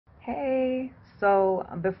Hey, so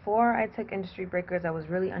before I took Industry Breakers, I was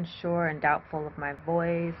really unsure and doubtful of my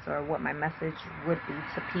voice or what my message would be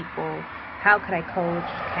to people. How could I coach?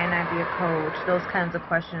 Can I be a coach? Those kinds of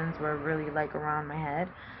questions were really like around my head.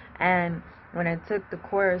 And when I took the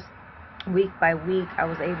course, week by week, I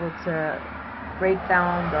was able to break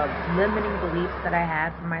down the limiting beliefs that I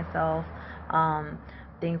had for myself. Um,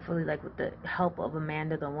 Thankfully, like with the help of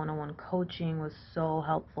Amanda, the one-on-one coaching was so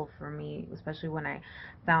helpful for me, especially when I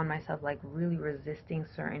found myself like really resisting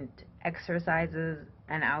certain exercises.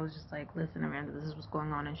 And I was just like, listen, Amanda, this is what's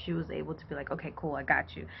going on. And she was able to be like, okay, cool, I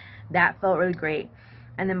got you. That felt really great.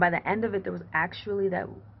 And then by the end of it, there was actually that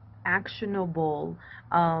actionable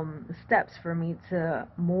steps for me to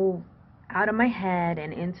move out of my head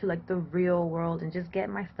and into like the real world and just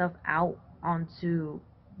get my stuff out onto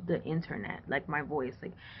the internet, like my voice.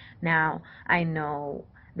 Like now I know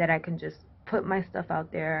that I can just put my stuff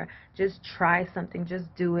out there, just try something, just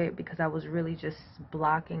do it, because I was really just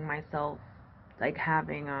blocking myself, like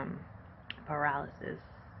having paralysis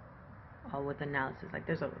with analysis. Like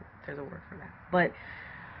there's a word for that. But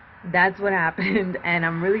that's what happened, and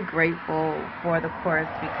I'm really grateful for the course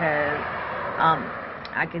because um,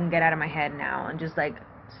 I can get out of my head now and just like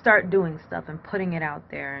start doing stuff and putting it out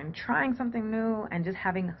there and trying something new and just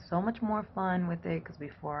having so much more fun with it, because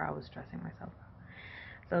before I was stressing myself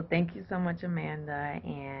out. So thank you so much, Amanda,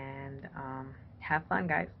 and have fun,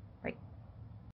 guys.